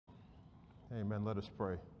Amen. Let us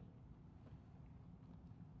pray.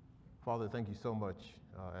 Father, thank you so much,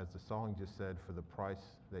 as the song just said, for the price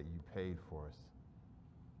that you paid for us.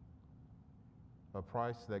 A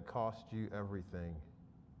price that cost you everything,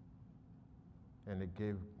 and it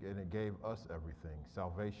gave us everything: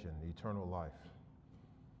 salvation, eternal life,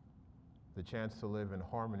 the chance to live in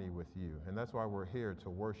harmony with you. And that's why we're here, to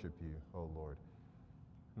worship you, oh Lord.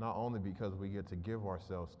 Not only because we get to give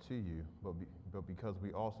ourselves to you, but because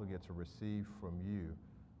we also get to receive from you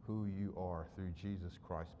who you are through Jesus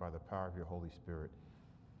Christ by the power of your Holy Spirit.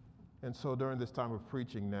 And so during this time of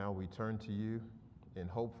preaching now, we turn to you in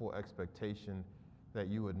hopeful expectation that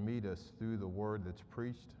you would meet us through the word that's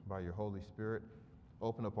preached by your Holy Spirit.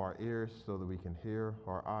 Open up our ears so that we can hear,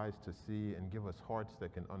 our eyes to see, and give us hearts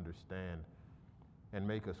that can understand, and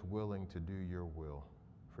make us willing to do your will.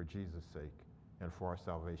 For Jesus' sake and for our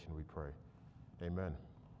salvation, we pray. Amen.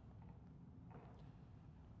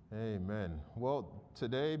 Amen. Well,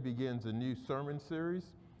 today begins a new sermon series.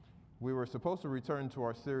 We were supposed to return to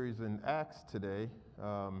our series in Acts today.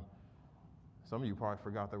 Some of you probably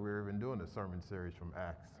forgot that we were even doing a sermon series from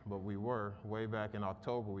Acts, but we were. Way back in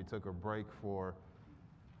October, we took a break for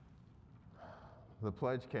the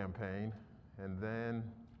pledge campaign, and then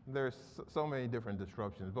there's so many different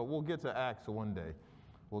disruptions, but we'll get to Acts one day.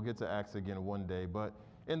 We'll get to Acts again one day. But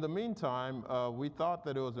in the meantime, we thought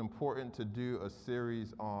that it was important to do a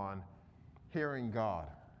series on hearing God.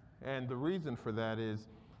 And the reason for that is,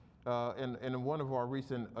 in one of our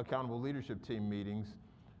recent accountable leadership team meetings,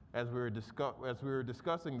 as we were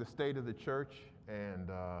discussing the state of the church and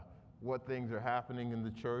what things are happening in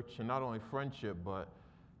the church, and not only friendship, but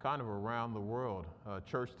kind of around the world,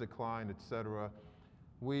 church decline, etc.,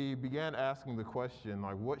 we began asking the question,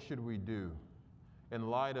 like, what should we do in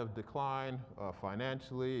light of decline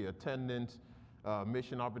financially, attendance,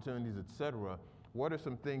 mission opportunities, etc.? What are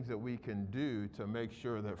some things that we can do to make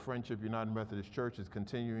sure that Friendship United Methodist Church is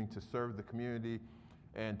continuing to serve the community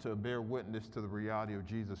and to bear witness to the reality of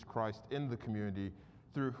Jesus Christ in the community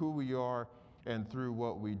through who we are and through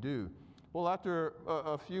what we do? Well, after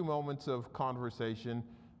a few moments of conversation,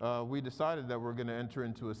 we decided that we're going to enter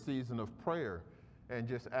into a season of prayer and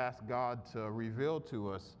just ask God to reveal to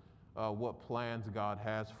us what plans God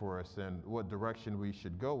has for us and what direction we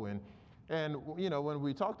should go in. And, you know, when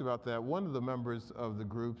we talked about that, one of the members of the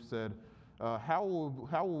group said, how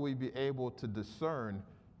will we be able to discern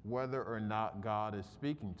whether or not God is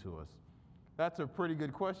speaking to us? That's a pretty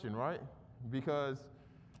good question, right? Because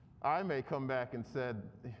I may come back and said,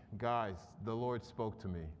 guys, the Lord spoke to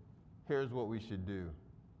me. Here's what we should do.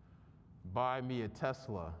 Buy me a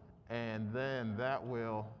Tesla, and then that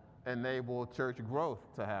will enable church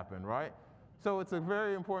growth to happen, right? So it's a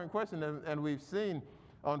very important question, and we've seen,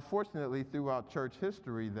 unfortunately, throughout church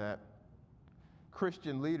history that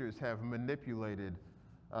Christian leaders have manipulated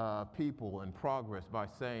people and progress by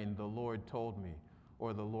saying, the Lord told me,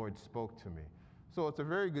 or the Lord spoke to me. So it's a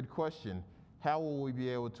very good question. How will we be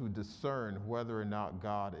able to discern whether or not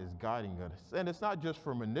God is guiding us? And it's not just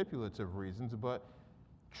for manipulative reasons, but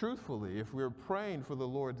truthfully, if we're praying for the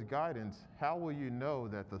Lord's guidance, how will you know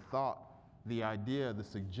that the thought, the idea, the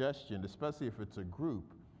suggestion, especially if it's a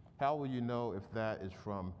group, how will you know if that is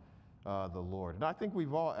from the Lord? And I think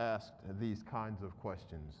we've all asked these kinds of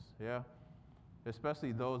questions, yeah?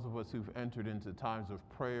 Especially those of us who've entered into times of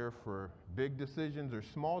prayer for big decisions or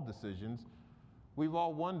small decisions. We've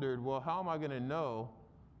all wondered, well, how am I going to know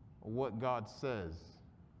what God says,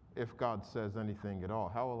 if God says anything at all?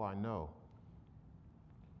 How will I know?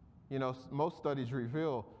 You know, most studies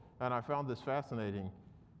reveal, and I found this fascinating,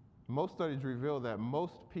 most studies reveal that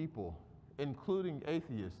most people, including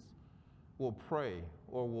atheists, will pray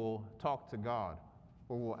or will talk to God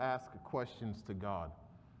or will ask questions to God.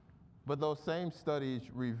 But those same studies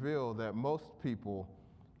reveal that most people,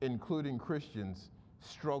 including Christians,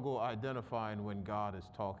 struggle identifying when God is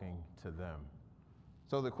talking to them.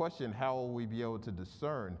 So the question, how will we be able to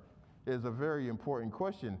discern, is a very important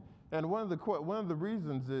question. And one of the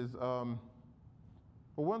reasons is,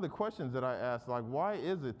 one of the questions that I asked, like, why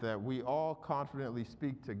is it that we all confidently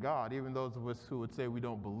speak to God, even those of us who would say we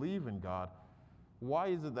don't believe in God? Why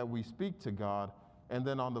is it that we speak to God, and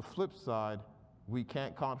then on the flip side, we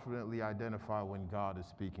can't confidently identify when God is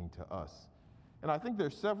speaking to us? And I think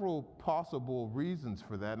there's several possible reasons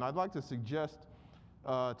for that. And I'd like to suggest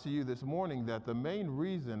to you this morning that the main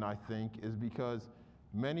reason, I think, is because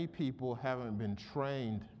many people haven't been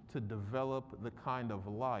trained to develop the kind of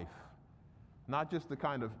life, not just the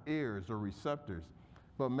kind of ears or receptors,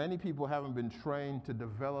 but many people haven't been trained to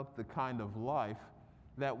develop the kind of life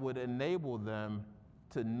that would enable them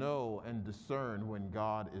to know and discern when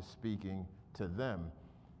God is speaking to them.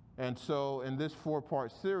 And so in this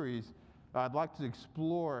 4-part series, I'd like to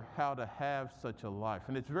explore how to have such a life.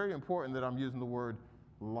 And it's very important that I'm using the word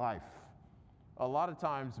life. A lot of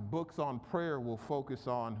times books on prayer will focus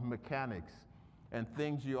on mechanics and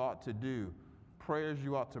things you ought to do, prayers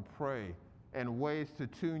you ought to pray, and ways to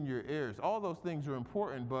tune your ears. All those things are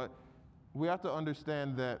important, but we have to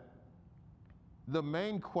understand that the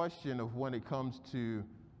main question of when it comes to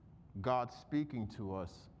God speaking to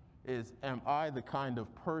us is, am I the kind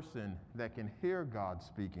of person that can hear God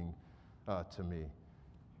speaking to me?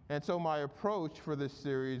 And so my approach for this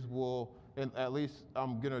series will, and at least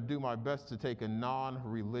I'm going to do my best to take a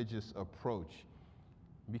non-religious approach,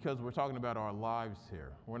 because we're talking about our lives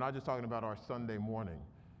here. We're not just talking about our Sunday morning.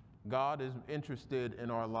 God is interested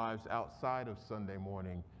in our lives outside of Sunday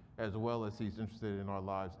morning, as well as he's interested in our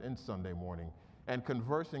lives in Sunday morning. And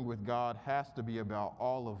conversing with God has to be about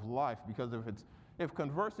all of life, because if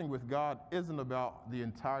conversing with God isn't about the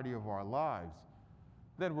entirety of our lives,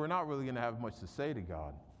 then we're not really going to have much to say to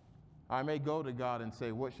God. I may go to God and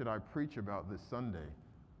say, what should I preach about this Sunday?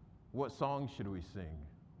 What songs should we sing?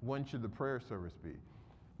 When should the prayer service be?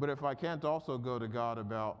 But if I can't also go to God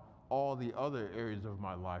about all the other areas of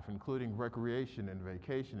my life, including recreation and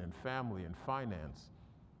vacation and family and finance,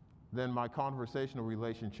 then my conversational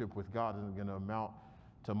relationship with God isn't going to amount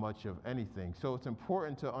to much of anything. So it's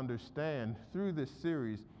important to understand through this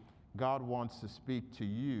series, God wants to speak to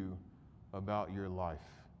you about your life.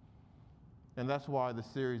 And that's why the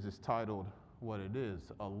series is titled what it is,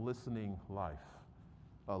 A Listening Life.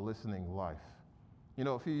 A Listening Life. You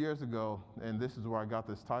know, a few years ago, and this is where I got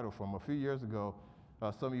this title from, a few years ago,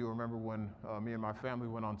 some of you remember when me and my family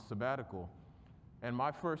went on sabbatical. And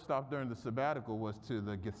my first stop during the sabbatical was to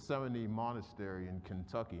the Gethsemane Monastery in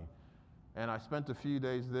Kentucky. And I spent a few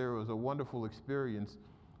days there. It was a wonderful experience,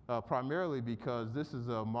 primarily because this is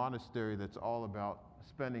a monastery that's all about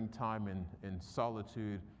spending time in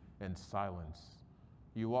solitude and silence.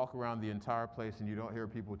 You walk around the entire place and you don't hear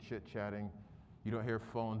people chit-chatting. You don't hear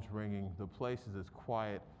phones ringing. The place is as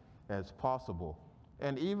quiet as possible.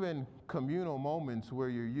 And even communal moments where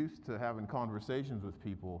you're used to having conversations with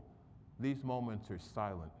people, these moments are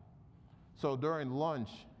silent. So during lunch,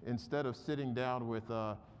 instead of sitting down with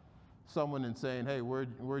someone and saying, hey,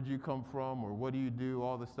 where'd you come from, or what do you do,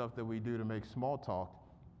 all the stuff that we do to make small talk,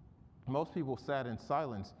 most people sat in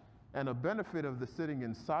silence. And a benefit of the sitting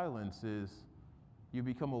in silence is you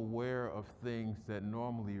become aware of things that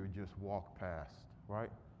normally you just walk past, right?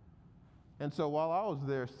 And so while I was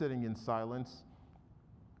there sitting in silence,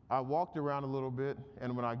 I walked around a little bit,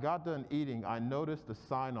 and when I got done eating, I noticed a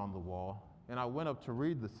sign on the wall, and I went up to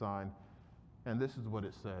read the sign, and this is what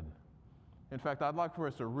it said. In fact, I'd like for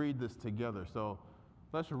us to read this together. So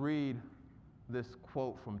let's read this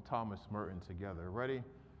quote from Thomas Merton together. Ready?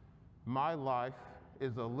 My life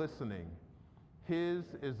is a listening. His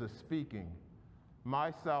is a speaking.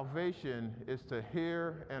 My salvation is to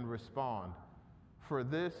hear and respond. For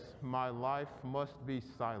this, my life must be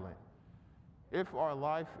silent. If our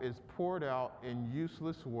life is poured out in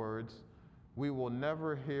useless words, we will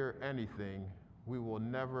never hear anything. We will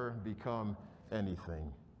never become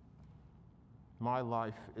anything. My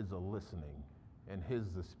life is a listening, and his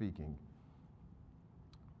is a speaking.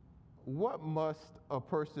 What must a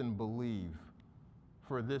person believe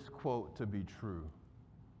for this quote to be true?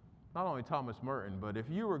 Not only Thomas Merton, but if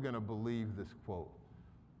you were going to believe this quote,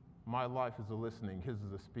 my life is a listening, his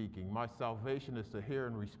is a speaking. My salvation is to hear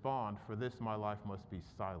and respond, for this my life must be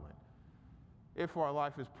silent. If our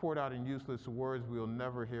life is poured out in useless words, we will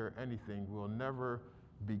never hear anything. We will never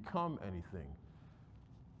become anything.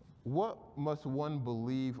 What must one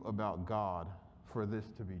believe about God for this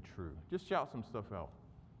to be true? Just shout some stuff out.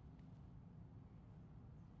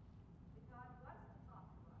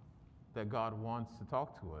 That God wants to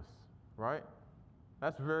talk to us, right?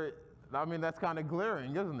 That's kind of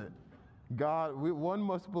glaring, isn't it? One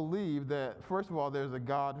must believe that, first of all, there's a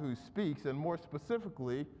God who speaks, and more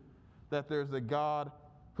specifically, that there's a God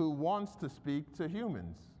who wants to speak to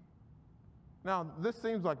humans. Now, this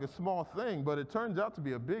seems like a small thing, but it turns out to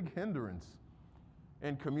be a big hindrance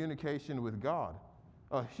in communication with God,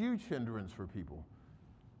 a huge hindrance for people.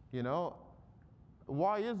 You know,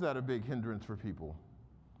 why is that a big hindrance for people?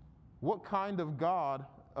 What kind of God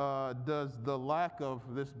does the lack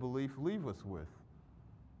of this belief leave us with?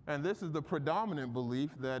 And this is the predominant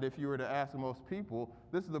belief that if you were to ask most people,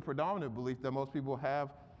 this is the predominant belief that most people have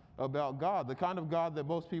about God. The kind of God that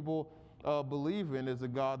most people believe in is a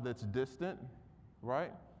God that's distant,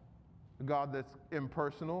 right? A God that's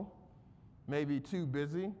impersonal, maybe too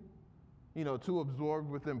busy, too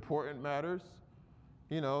absorbed with important matters.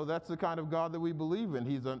 That's the kind of God that we believe in.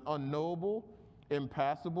 He's unknowable,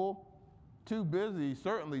 impassible, too busy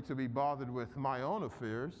certainly to be bothered with my own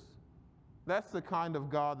affairs. That's the kind of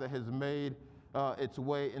God that has made its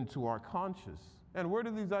way into our conscience. And where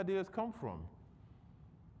do these ideas come from?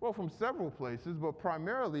 Well, from several places, but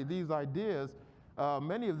primarily these ideas,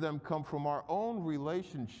 many of them come from our own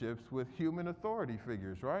relationships with human authority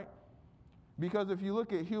figures, right? Because if you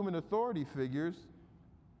look at human authority figures,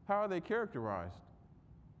 how are they characterized?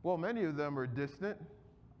 Well, many of them are distant,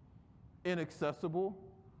 inaccessible.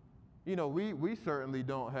 You know, we certainly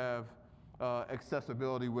don't have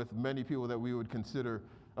accessibility with many people that we would consider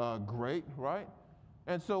great, right?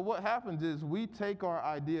 And so what happens is we take our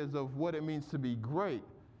ideas of what it means to be great,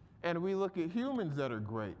 and we look at humans that are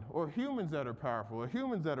great, or humans that are powerful, or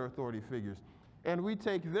humans that are authority figures, and we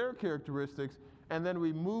take their characteristics and then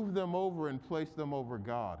we move them over and place them over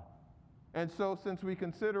God. And so since we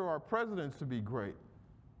consider our presidents to be great,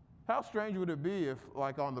 how strange would it be if,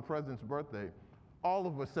 like on the president's birthday, all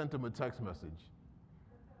of us sent him a text message?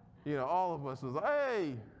 You know, all of us was like,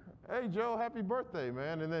 hey Joe, happy birthday,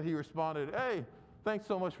 man. And then he responded, hey, thanks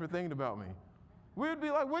so much for thinking about me. We'd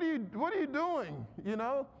be like, what are you doing? You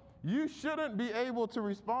know, you shouldn't be able to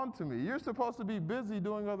respond to me. You're supposed to be busy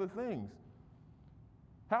doing other things.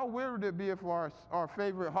 How weird would it be if our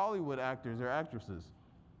favorite Hollywood actors or actresses,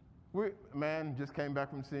 just came back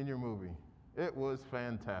from seeing your movie. It was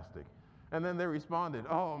fantastic. And then they responded,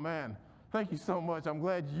 oh man, thank you so much. I'm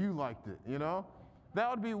glad you liked it, you know? That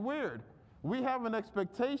would be weird. We have an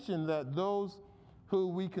expectation that those who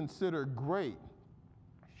we consider great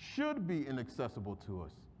should be inaccessible to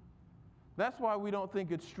us. That's why we don't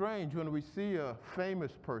think it's strange when we see a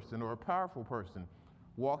famous person or a powerful person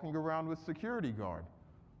walking around with security guard.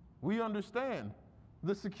 We understand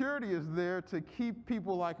the security is there to keep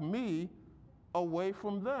people like me away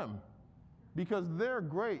from them because they're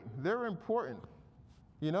great, they're important,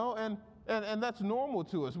 you know, and that's normal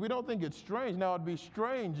to us. We don't think it's strange. Now, it'd be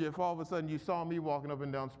strange if all of a sudden you saw me walking up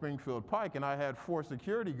and down Springfield Pike and I had 4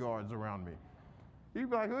 security guards around me.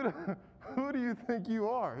 You'd be like, who do you think you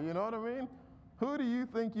are? You know what I mean? Who do you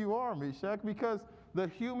think you are, Meshach? Because the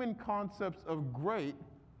human concepts of great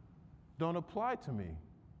don't apply to me,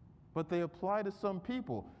 but they apply to some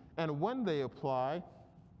people. And when they apply,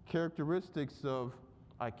 characteristics of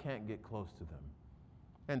I can't get close to them.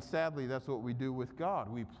 And sadly, that's what we do with God.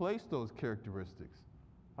 We place those characteristics.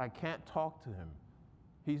 I can't talk to him.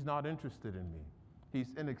 He's not interested in me.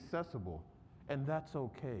 He's inaccessible. And that's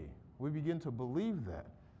okay. We begin to believe that.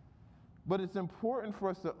 But it's important for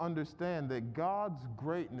us to understand that God's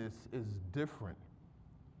greatness is different.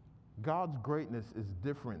 God's greatness is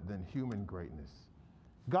different than human greatness.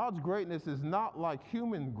 God's greatness is not like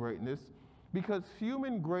human greatness because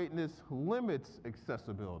human greatness limits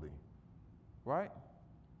accessibility, right?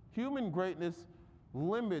 Human greatness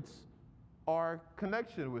limits our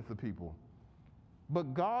connection with the people.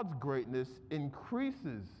 But God's greatness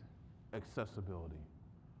increases accessibility.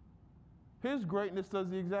 His greatness does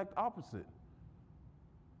the exact opposite.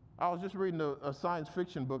 I was just reading a science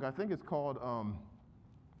fiction book. I think it's called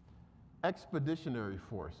Expeditionary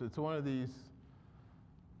Force. It's one of these,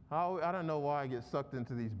 I don't know why I get sucked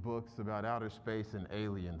into these books about outer space and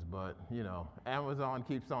aliens, but, you know, Amazon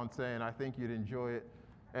keeps on saying, I think you'd enjoy it.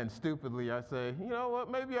 And stupidly, I say, you know what,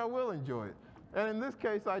 maybe I will enjoy it. And in this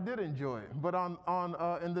case, I did enjoy it. But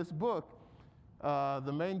in this book,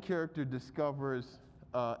 the main character discovers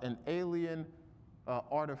an alien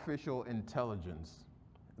artificial intelligence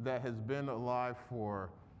that has been alive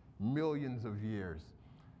for millions of years.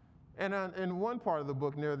 And in one part of the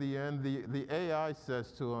book, near the end, the AI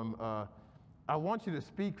says to him, I want you to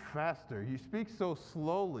speak faster. You speak so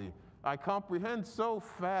slowly. I comprehend so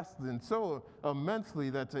fast and so immensely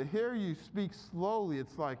that to hear you speak slowly,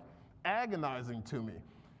 it's like agonizing to me.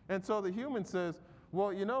 And so the human says,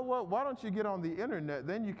 well, you know what? Why don't you get on the internet?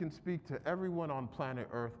 Then you can speak to everyone on planet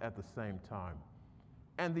Earth at the same time.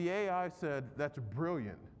 And the AI said, that's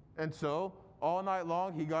brilliant. And so all night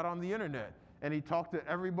long, he got on the internet and he talked to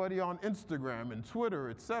everybody on Instagram and Twitter,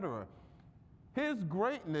 etc. His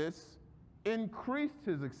greatness increased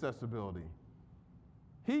his accessibility.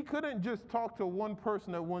 He couldn't just talk to one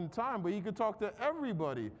person at one time, but he could talk to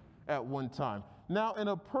everybody at one time. Now, in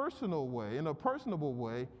a personal way, in a personable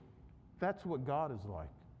way, that's what God is like.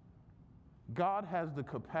 God has the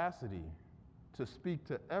capacity to speak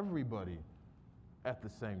to everybody at the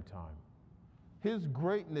same time. His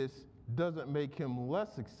greatness doesn't make him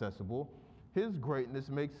less accessible. His greatness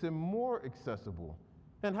makes him more accessible.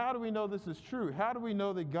 And how do we know this is true? How do we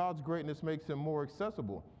know that God's greatness makes him more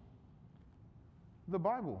accessible? The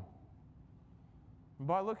Bible.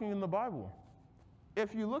 By looking in the Bible.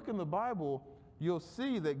 If you look in the Bible, you'll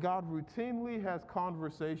see that God routinely has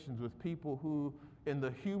conversations with people who, in the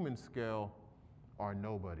human scale, are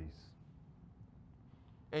nobodies.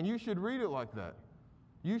 And you should read it like that.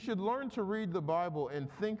 You should learn to read the Bible and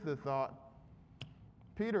think the thought,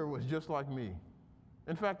 Peter was just like me.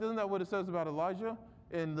 In fact, isn't that what it says about Elijah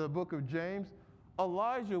in the book of James?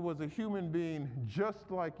 Elijah was a human being just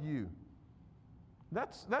like you.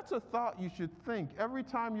 That's a thought you should think. Every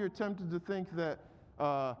time you're tempted to think that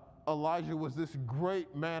Elijah was this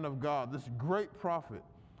great man of God, this great prophet,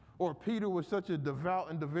 or Peter was such a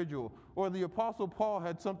devout individual, or the Apostle Paul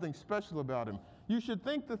had something special about him, you should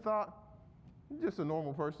think the thought, just a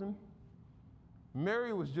normal person.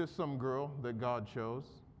 Mary was just some girl that God chose.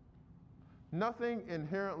 Nothing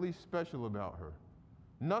inherently special about her.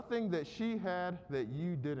 Nothing that she had that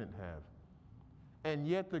you didn't have. And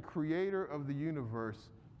yet the creator of the universe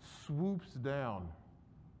swoops down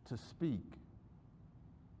to speak.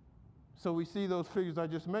 So we see those figures I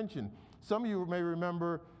just mentioned. Some of you may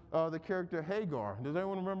remember the character Hagar. Does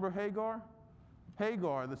anyone remember Hagar?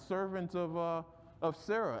 Hagar, the servant of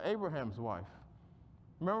Sarah, Abraham's wife.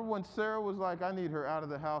 Remember when Sarah was like, I need her out of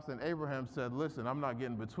the house, and Abraham said, listen, I'm not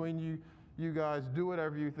getting between you. You guys do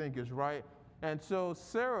whatever you think is right. And so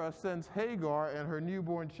Sarah sends Hagar and her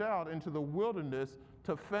newborn child into the wilderness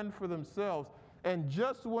to fend for themselves. And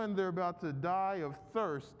just when they're about to die of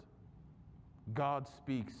thirst, God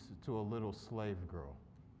speaks to a little slave girl.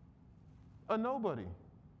 A nobody.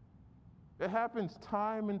 It happens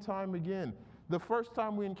time and time again. The first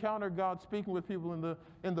time we encounter God speaking with people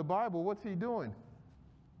in the Bible, what's he doing?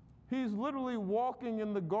 He's literally walking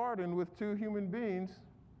in the garden with two human beings,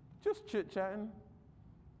 just chit-chatting,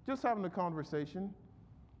 just having a conversation,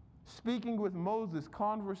 speaking with Moses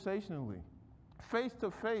conversationally, face to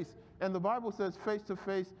face. And the Bible says face to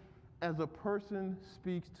face as a person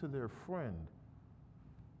speaks to their friend.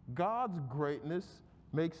 God's greatness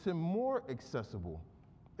makes him more accessible.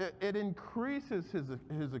 It increases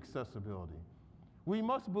his accessibility. We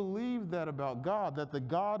must believe that about God, that the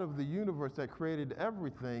God of the universe that created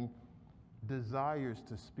everything desires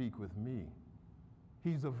to speak with me.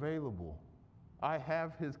 He's available. I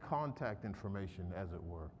have his contact information, as it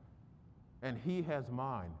were, and he has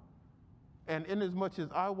mine. And inasmuch as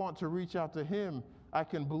I want to reach out to him, I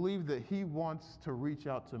can believe that he wants to reach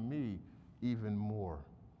out to me even more.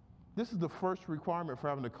 This is the first requirement for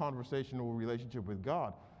having a conversational relationship with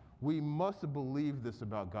God. We must believe this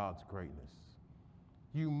about God's greatness.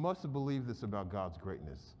 You must believe this about God's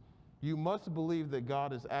greatness. You must believe that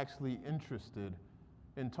God is actually interested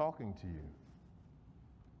in talking to you.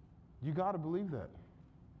 You got to believe that.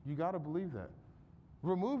 You got to believe that.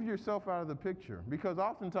 Remove yourself out of the picture, because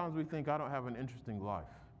oftentimes we think, I don't have an interesting life.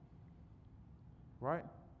 Right?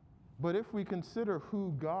 But if we consider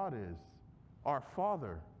who God is, our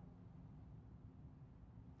Father,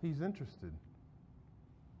 he's interested.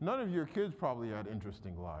 None of your kids probably had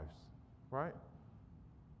interesting lives, right?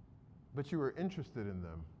 But you were interested in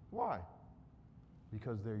them. Why?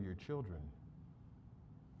 Because they're your children.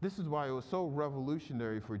 This is why it was so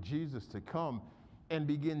revolutionary for Jesus to come and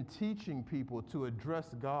begin teaching people to address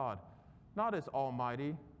God, not as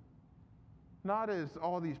Almighty, not as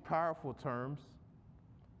all these powerful terms,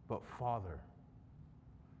 but Father.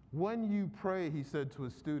 When you pray, he said to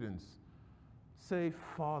his students, say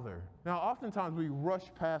Father. Now, oftentimes we rush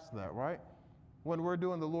past that, right? When we're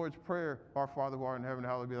doing the Lord's Prayer, our Father who art in heaven,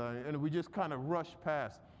 hallowed be thy name, and we just kind of rush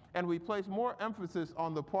past. And we place more emphasis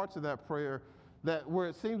on the parts of that prayer where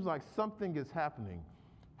it seems like something is happening.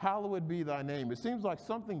 Hallowed be thy name. It seems like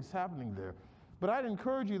something's happening there. But I'd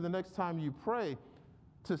encourage you the next time you pray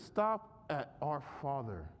to stop at our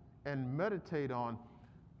Father and meditate on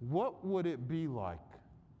what would it be like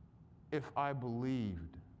if I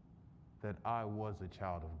believed that I was a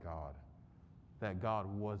child of God, that God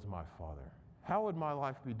was my Father. How would my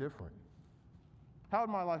life be different? How would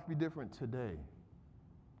my life be different today?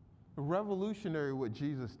 Revolutionary what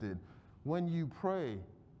Jesus did. When you pray,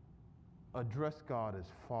 address God as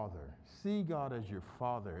Father. See God as your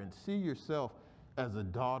Father, and see yourself as a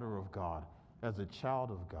daughter of God, as a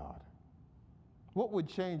child of God. What would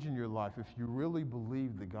change in your life if you really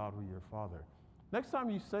believed that God were your Father? Next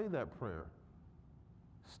time you say that prayer,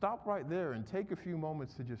 stop right there and take a few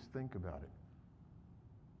moments to just think about it.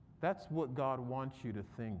 That's what God wants you to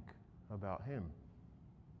think about him.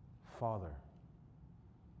 Father.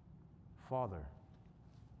 Father.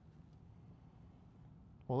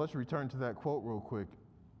 Well, let's return to that quote real quick.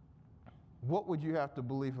 What would you have to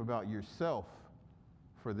believe about yourself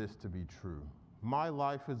for this to be true? My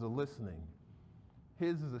life is a listening.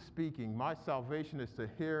 His is a speaking. My salvation is to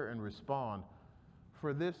hear and respond.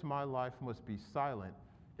 For this, my life must be silent.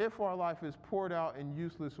 If our life is poured out in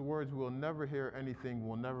useless words, we'll never hear anything,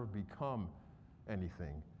 we'll never become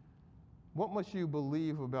anything. What must you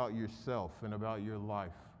believe about yourself and about your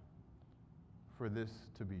life for this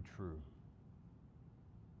to be true?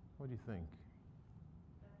 What do you think?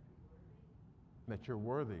 That you're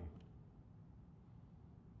worthy.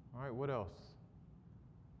 All right, what else?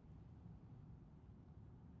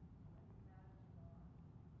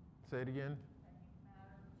 Say it again.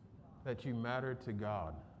 That you matter to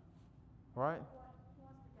God. Right?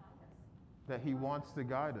 That He wants to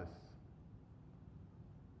guide us.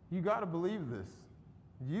 You got to believe this.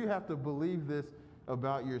 You have to believe this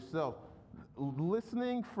about yourself.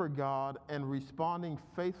 Listening for God and responding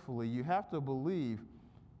faithfully, you have to believe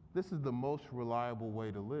this is the most reliable way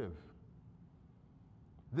to live.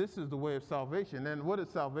 This is the way of salvation. And what does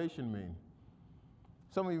salvation mean?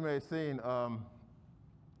 Some of you may have seen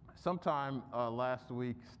sometime last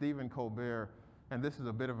week, Stephen Colbert, and this is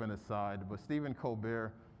a bit of an aside, but Stephen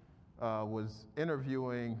Colbert was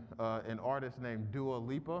interviewing an artist named Dua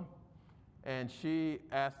Lipa, and she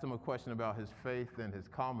asked him a question about his faith and his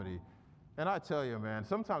comedy. And I tell you, man,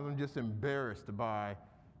 sometimes I'm just embarrassed by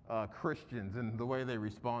Christians and the way they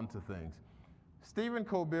respond to things. Stephen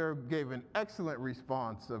Colbert gave an excellent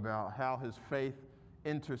response about how his faith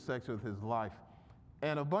intersects with his life.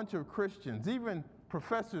 And a bunch of Christians, even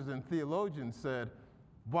professors and theologians, said,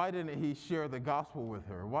 why didn't he share the gospel with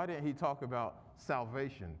her? Why didn't he talk about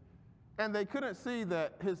salvation? And they couldn't see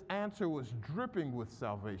that his answer was dripping with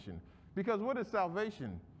salvation. Because what is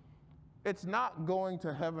salvation? It's not going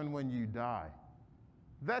to heaven when you die.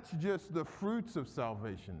 That's just the fruits of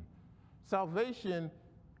salvation. Salvation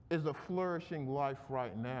is a flourishing life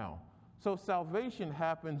right now. So salvation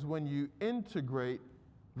happens when you integrate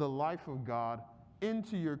the life of God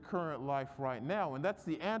into your current life right now. And that's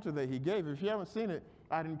the answer that he gave. If you haven't seen it,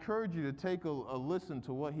 I'd encourage you to take a listen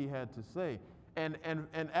to what he had to say and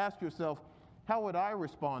ask yourself, how would I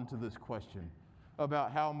respond to this question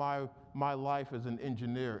about how my life as an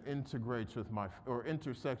engineer intersects with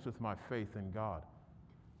my faith in God?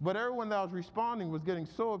 But everyone that was responding was getting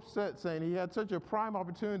so upset, saying he had such a prime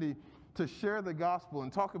opportunity to share the gospel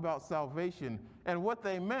and talk about salvation. And what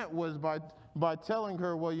they meant was by telling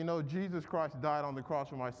her, well, you know, Jesus Christ died on the cross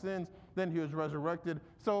for my sins, then he was resurrected.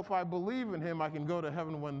 So if I believe in him, I can go to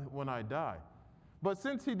heaven when I die. But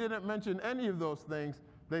since he didn't mention any of those things,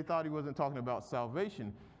 they thought he wasn't talking about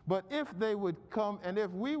salvation. But if they would come, and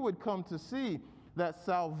if we would come to see that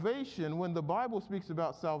salvation, when the Bible speaks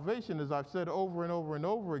about salvation, as I've said over and over and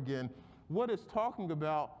over again, what it's talking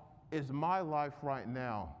about is my life right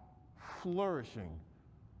now, flourishing,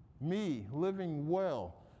 me living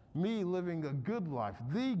well, me living a good life,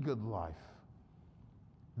 the good life.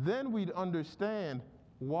 Then we'd understand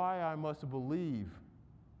why I must believe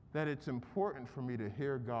that it's important for me to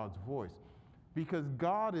hear God's voice, because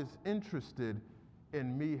God is interested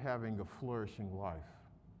in me having a flourishing life.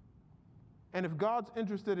 And if God's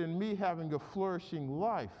interested in me having a flourishing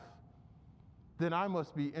life, then I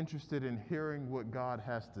must be interested in hearing what God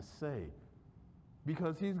has to say,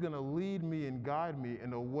 because he's going to lead me and guide me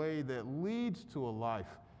in a way that leads to a life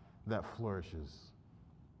that flourishes.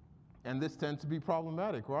 And this tends to be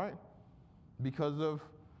problematic, right? Because of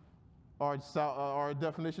our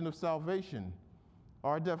definition of salvation.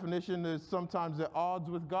 Our definition is sometimes at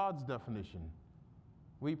odds with God's definition.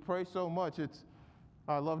 We pray so much.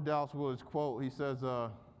 I love Dallas Willard's quote. He says,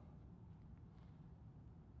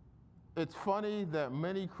 it's funny that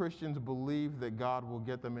many Christians believe that God will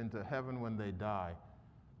get them into heaven when they die,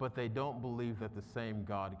 but they don't believe that the same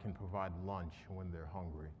God can provide lunch when they're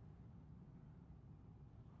hungry.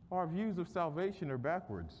 Our views of salvation are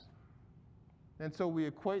backwards. And so we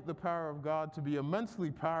equate the power of God to be immensely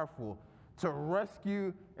powerful to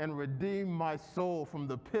rescue and redeem my soul from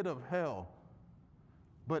the pit of hell.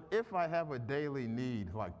 But if I have a daily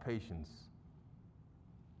need like patience,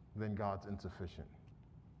 then God's insufficient.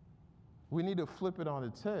 We need to flip it on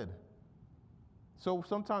its head. So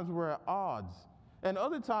sometimes we're at odds. And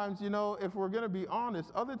other times, you know, if we're going to be honest,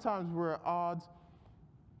 other times we're at odds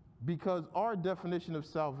because our definition of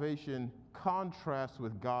salvation contrasts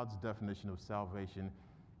with God's definition of salvation,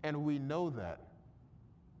 and we know that.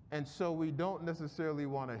 And so we don't necessarily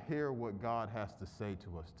want to hear what God has to say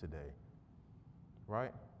to us today,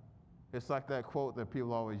 right? It's like that quote that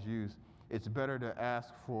people always use, it's better to ask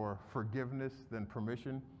for forgiveness than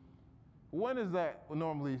permission. When is that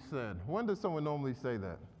normally said? When does someone normally say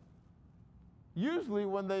that? Usually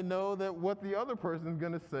when they know that what the other person is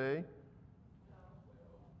going to say.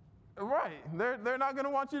 Right. They're not going to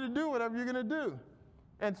want you to do whatever you're going to do.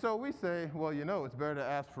 And so we say, well, you know, it's better to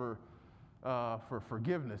ask for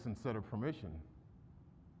forgiveness instead of permission.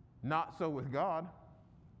 Not so with God.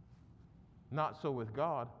 Not so with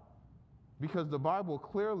God. Because the Bible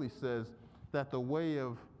clearly says that the way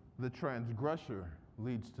of the transgressor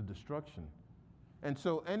leads to destruction. And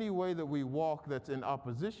so any way that we walk that's in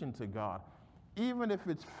opposition to God, even if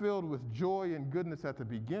it's filled with joy and goodness at the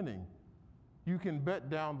beginning, you can bet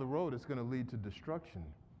down the road it's going to lead to destruction.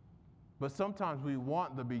 But sometimes we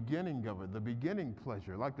want the beginning of it, the beginning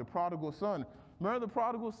pleasure, like the prodigal son. Remember the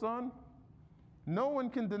prodigal son? No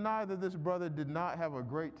one can deny that this brother did not have a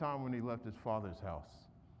great time when he left his father's house.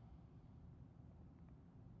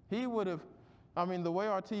 He would have, the way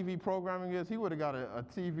our TV programming is, he would have got a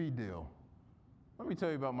TV deal. Let me tell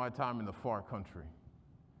you about my time in the far country.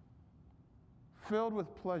 Filled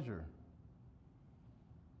with pleasure,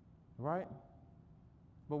 right?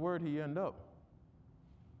 But where'd he end up?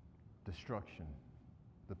 Destruction,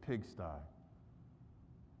 the pigsty,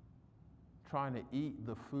 trying to eat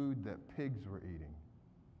the food that pigs were eating.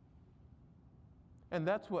 And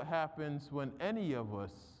that's what happens when any of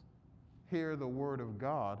us hear the word of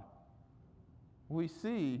God. We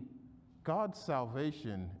see God's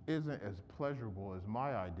salvation isn't as pleasurable as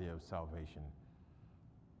my idea of salvation.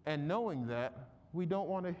 And knowing that, we don't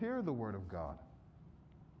want to hear the word of God.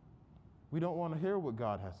 We don't want to hear what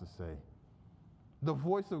God has to say. The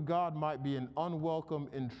voice of God might be an unwelcome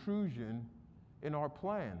intrusion in our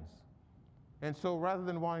plans. And so rather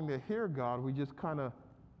than wanting to hear God, we just kind of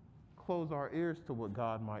close our ears to what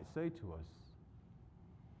God might say to us.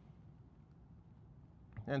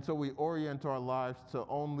 And so we orient our lives to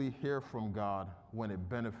only hear from God when it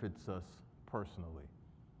benefits us personally.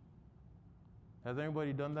 Has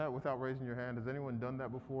anybody done that without raising your hand? Has anyone done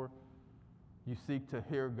that before? You seek to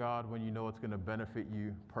hear God when you know it's going to benefit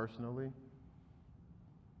you personally?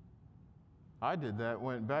 I did that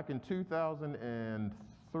back in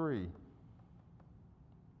 2003.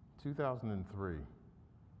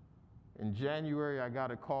 In January, I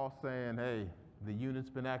got a call saying, hey, the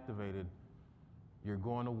unit's been activated. You're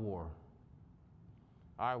going to war.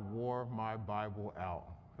 I wore my Bible out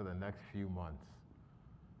for the next few months.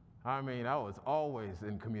 I was always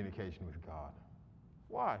in communication with God.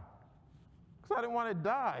 Why? Because I didn't want to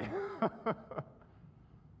die.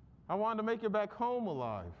 I wanted to make it back home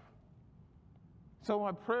alive. So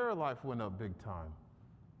my prayer life went up big time.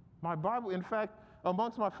 My Bible, in fact,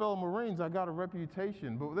 amongst my fellow Marines, I got a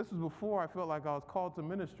reputation, but this was before I felt like I was called to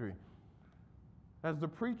ministry, as the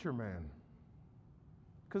preacher man.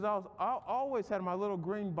 Because I always had my little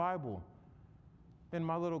green Bible in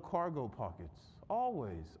my little cargo pockets.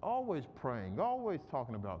 Always praying, always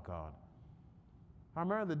talking about God. I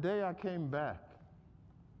remember the day I came back,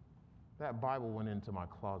 that Bible went into my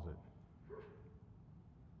closet.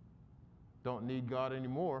 Don't need God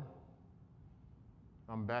anymore.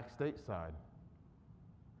 I'm back stateside.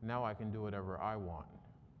 Now I can do whatever I want.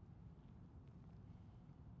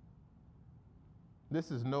 This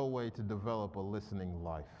is no way to develop a listening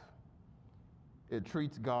life. It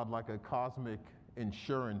treats God like a cosmic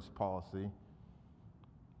insurance policy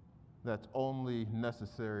that's only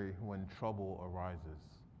necessary when trouble arises.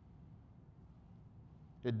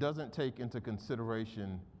 It doesn't take into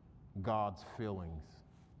consideration God's feelings.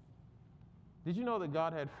 Did you know that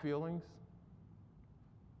God had feelings?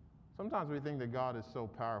 Sometimes we think that God is so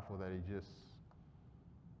powerful that he just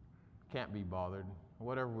can't be bothered.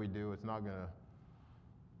 Whatever we do, it's not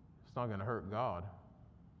going to hurt God.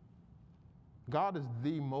 God is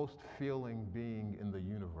the most feeling being in the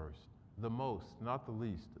universe. The most, not the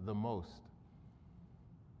least, the most.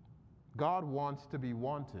 God wants to be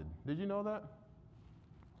wanted. Did you know that?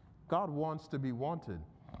 God wants to be wanted.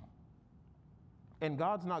 And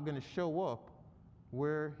God's not going to show up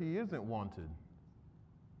where he isn't wanted.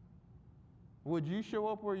 Would you show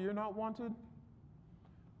up where you're not wanted?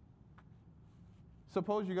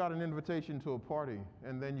 Suppose you got an invitation to a party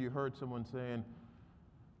and then you heard someone saying,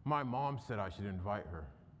 my mom said I should invite her.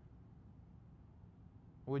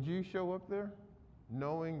 Would you show up there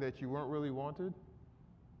knowing that you weren't really wanted?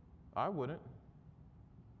 I wouldn't.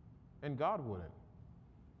 And God wouldn't.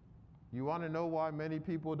 You want to know why many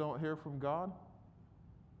people don't hear from God?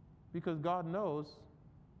 Because God knows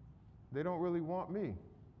they don't really want me.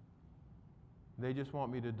 They just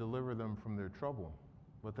want me to deliver them from their trouble,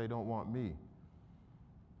 but they don't want me.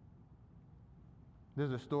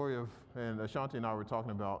 There's a story and Ashanti and I were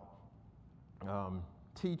talking about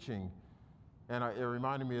teaching, and it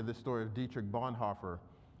reminded me of the story of Dietrich Bonhoeffer.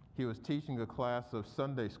 He was teaching a class of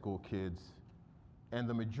Sunday school kids, and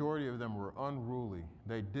the majority of them were unruly.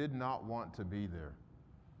 They did not want to be there.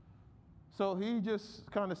 So he just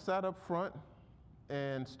kind of sat up front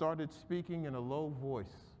and started speaking in a low voice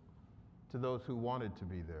to those who wanted to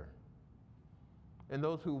be there. And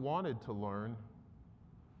those who wanted to learn,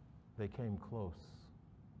 they came close.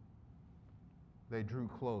 They drew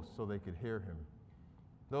close so they could hear him.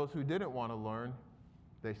 Those who didn't want to learn,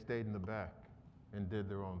 they stayed in the back and did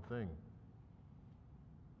their own thing.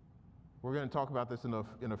 We're going to talk about this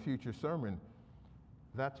in a future sermon.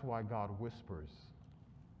 That's why God whispers.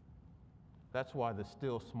 That's why the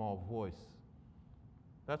still small voice.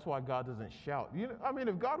 That's why God doesn't shout.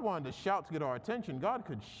 If God wanted to shout to get our attention, God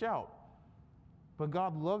could shout. But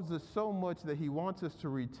God loves us so much that he wants us to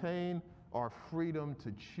retain our freedom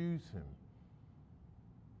to choose him.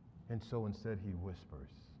 And so instead he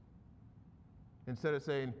whispers. Instead of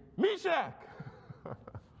saying, Meshach,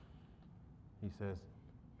 he says,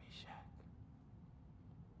 Meshach.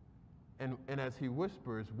 And as he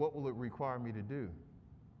whispers, what will it require me to do?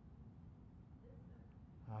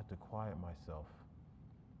 I have to quiet myself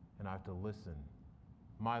and I have to listen.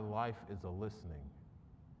 My life is a listening.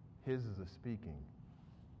 His is a speaking.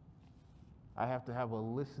 I have to have a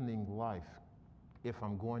listening life if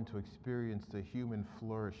I'm going to experience the human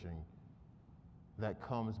flourishing that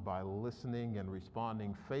comes by listening and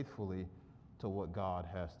responding faithfully to what God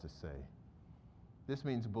has to say. This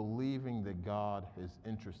means believing that God is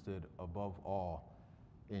interested above all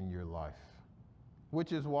in your life.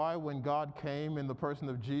 Which is why when God came in the person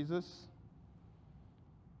of Jesus,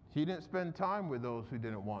 he didn't spend time with those who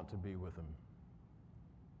didn't want to be with him.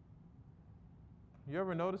 You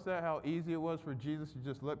ever notice that, how easy it was for Jesus to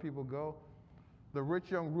just let people go? The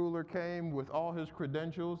rich young ruler came with all his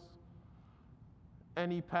credentials,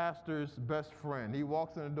 any pastor's best friend. He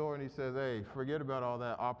walks in the door and he says, hey, forget about all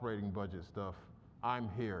that operating budget stuff. I'm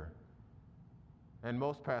here. And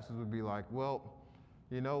most pastors would be like, well,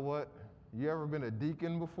 you know what? You ever been a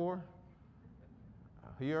deacon before?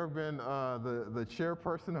 You ever been the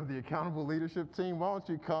chairperson of the accountable leadership team? Why don't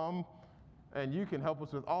you come and you can help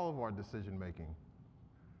us with all of our decision making?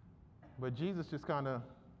 But Jesus just kind of,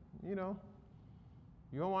 you don't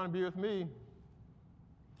want to be with me,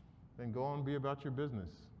 then go on and be about your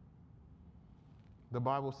business. The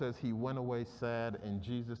Bible says he went away sad and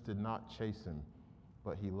Jesus did not chase him,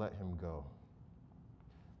 but he let him go.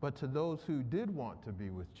 But to those who did want to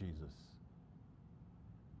be with Jesus,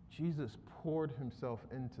 Jesus poured himself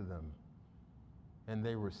into them and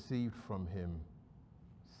they received from him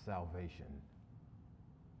salvation.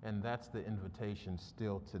 And that's the invitation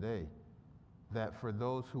still today. That for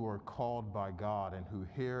those who are called by God and who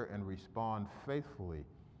hear and respond faithfully,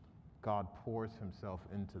 God pours himself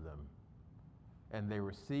into them. And they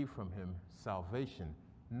receive from him salvation,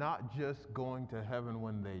 not just going to heaven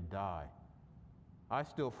when they die. I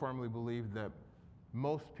still firmly believe that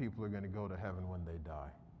most people are going to go to heaven when they die.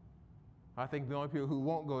 I think the only people who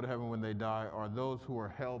won't go to heaven when they die are those who are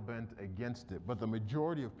hell-bent against it. But the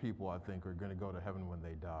majority of people, I think, are going to go to heaven when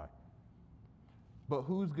they die. But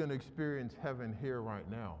who's going to experience heaven here right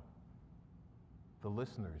now? The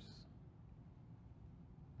listeners.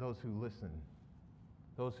 Those who listen.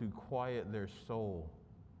 Those who quiet their soul.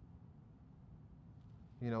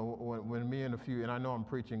 When me and and I know I'm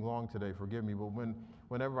preaching long today, forgive me, but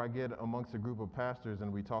whenever I get amongst a group of pastors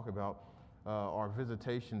and we talk about our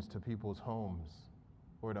visitations to people's homes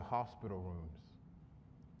or to hospital rooms,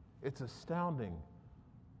 it's astounding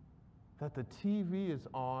that the TV is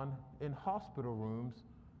on in hospital rooms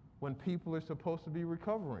when people are supposed to be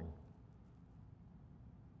recovering.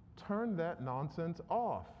 Turn that nonsense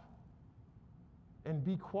off and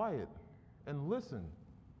be quiet and listen.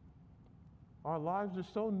 Our lives are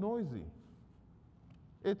so noisy.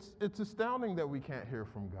 It's astounding that we can't hear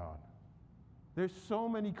from God. There's so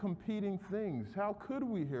many competing things. How could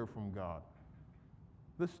we hear from God?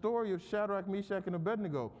 The story of Shadrach, Meshach, and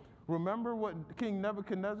Abednego. Remember what King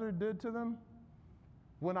Nebuchadnezzar did to them?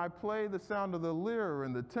 When I play the sound of the lyre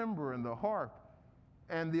and the timbre and the harp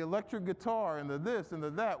and the electric guitar and the this and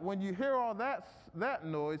the that, when you hear all that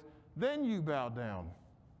noise, then you bow down.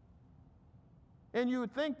 And you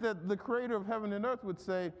would think that the creator of heaven and earth would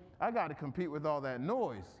say, I got to compete with all that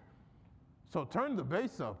noise. So turn the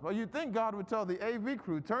bass up. Well, you'd think God would tell the AV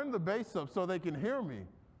crew, turn the bass up so they can hear me.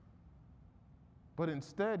 But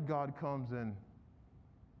instead, God comes in,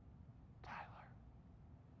 Tyler,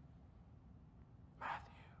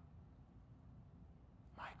 Matthew,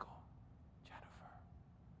 Michael, Jennifer.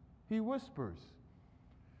 He whispers.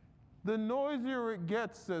 The noisier it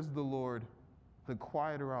gets, says the Lord, the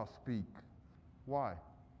quieter I'll speak. Why?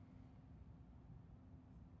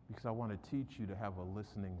 Because I want to teach you to have a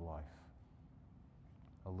listening life.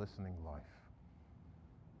 A listening life.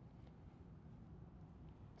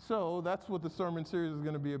 So that's what the sermon series is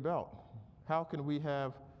going to be about. How can we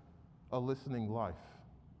have a listening life?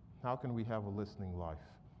 How can we have a listening life?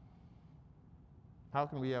 How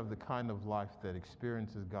can we have the kind of life that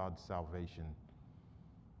experiences God's salvation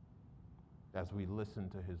as we listen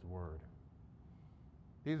to his word?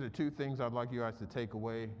 These are two things I'd like you guys to take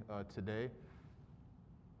away today.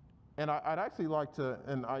 And I'd actually like to,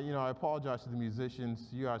 and I apologize to the musicians.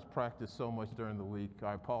 You guys practice so much during the week.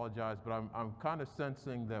 I apologize, but I'm kind of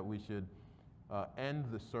sensing that we should end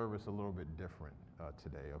the service a little bit different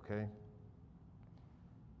today, okay?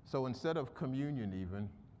 So instead of communion even,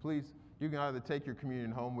 please, you can either take your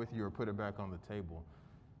communion home with you or put it back on the table.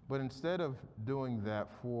 But instead of doing that,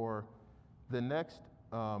 for the next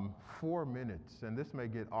 4 minutes, and this may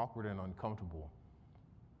get awkward and uncomfortable,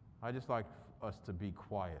 I just like us to be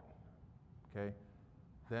quiet, okay?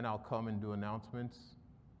 Then I'll come and do announcements,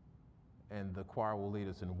 and the choir will lead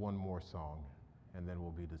us in one more song, and then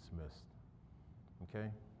we'll be dismissed, okay?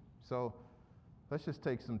 So let's just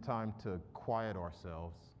take some time to quiet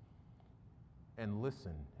ourselves and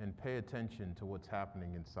listen and pay attention to what's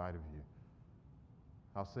happening inside of you.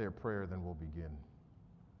 I'll say a prayer, then we'll begin.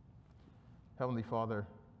 Heavenly Father,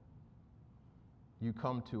 you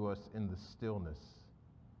come to us in the stillness.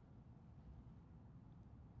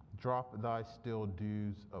 Drop thy still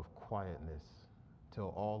dews of quietness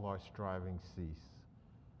till all our striving cease.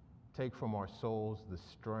 Take from our souls the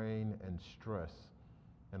strain and stress,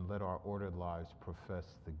 and let our ordered lives profess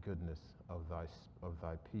the goodness of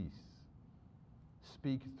thy peace.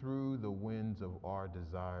 Speak through the winds of our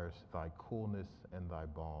desires, thy coolness and thy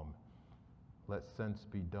balm. Let sense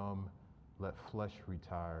be dumb, let flesh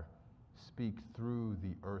retire. Speak through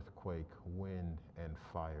the earthquake, wind, and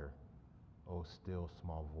fire, O still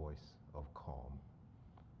small voice of calm.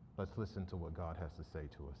 Let's listen to what God has to say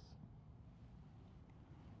to us.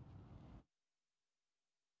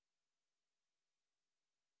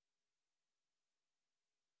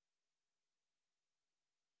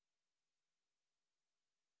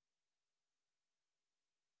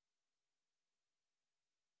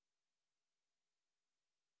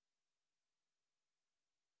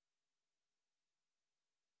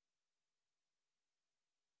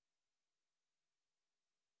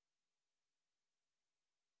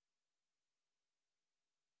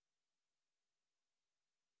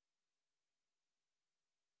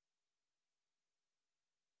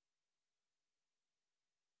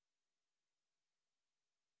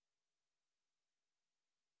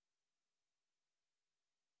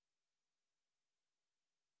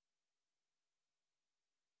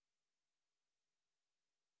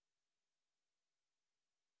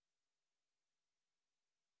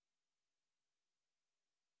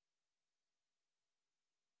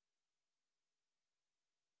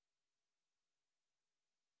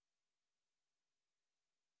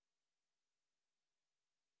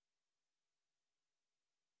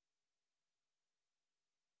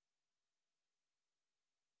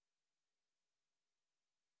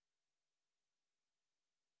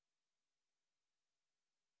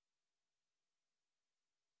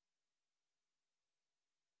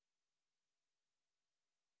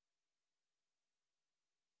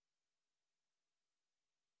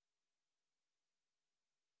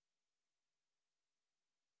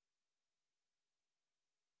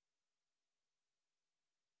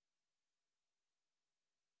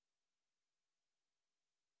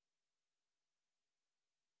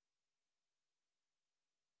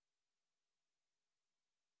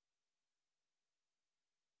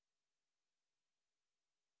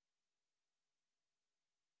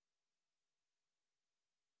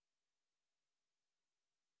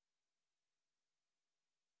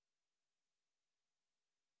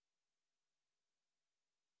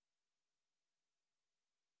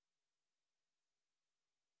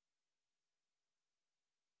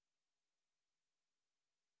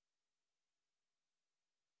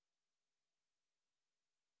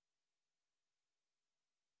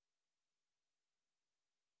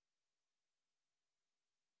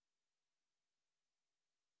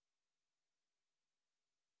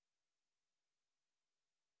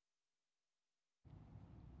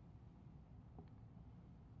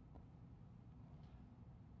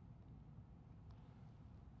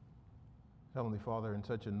 Heavenly Father, in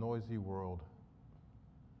such a noisy world,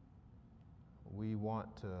 we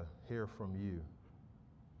want to hear from you.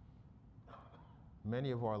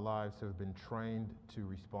 Many of our lives have been trained to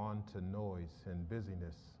respond to noise and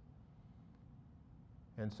busyness.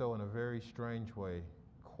 And so in a very strange way,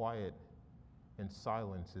 quiet and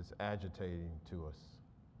silence is agitating to us.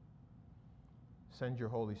 Send your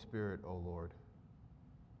Holy Spirit, O Lord,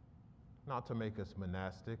 not to make us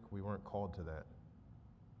monastic, we weren't called to that,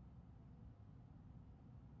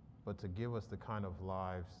 but to give us the kind of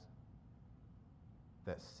lives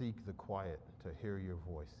that seek the quiet to hear your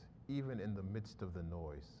voice, even in the midst of the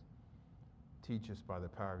noise. Teach us by the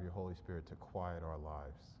power of your Holy Spirit to quiet our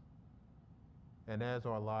lives. And as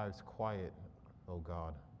our lives quiet, oh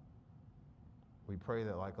God, we pray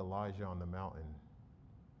that like Elijah on the mountain,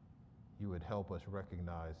 you would help us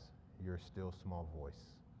recognize your still small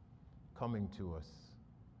voice coming to us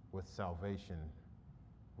with salvation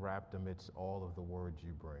wrapped amidst all of the words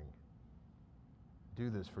you bring. Do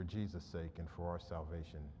this for Jesus' sake and for our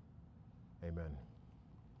salvation. Amen.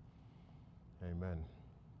 Amen.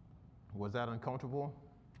 Was that uncomfortable?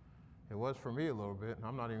 It was for me a little bit.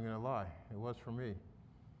 I'm not even going to lie. It was for me.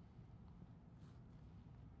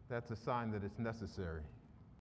 That's a sign that it's necessary.